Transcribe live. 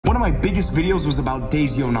One of my biggest videos was about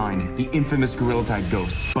Daisy09, the infamous gorilla-type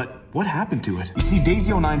ghost. But what happened to it? You see,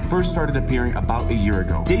 Daisy09 first started appearing about a year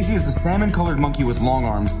ago. Daisy is a salmon-colored monkey with long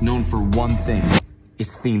arms known for one thing: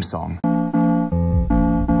 its theme song.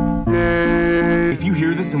 If you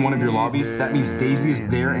hear this in one of your lobbies, that means Daisy is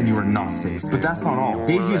there and you are not safe. But that's not all.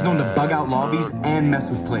 Daisy is known to bug out lobbies and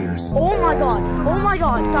mess with players. Oh my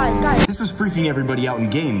god, guys. This was freaking everybody out in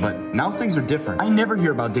game, but now things are different. I never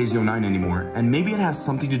hear about Daisy09 anymore, and maybe it has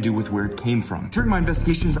something to do with where it came from. During my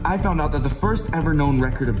investigations, I found out that the first ever known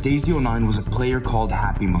record of Daisy09 was a player called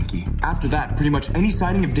Happy Monkey. After that, pretty much any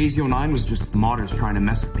sighting of Daisy09 was just modders trying to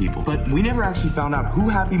mess with people. But we never actually found out who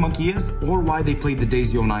Happy Monkey is or why they played the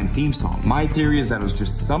Daisy09 theme song. My theory is that it was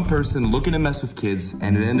just some person looking to mess with kids,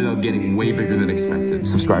 and it ended up getting way bigger than expected.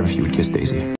 Subscribe if you would kiss Daisy.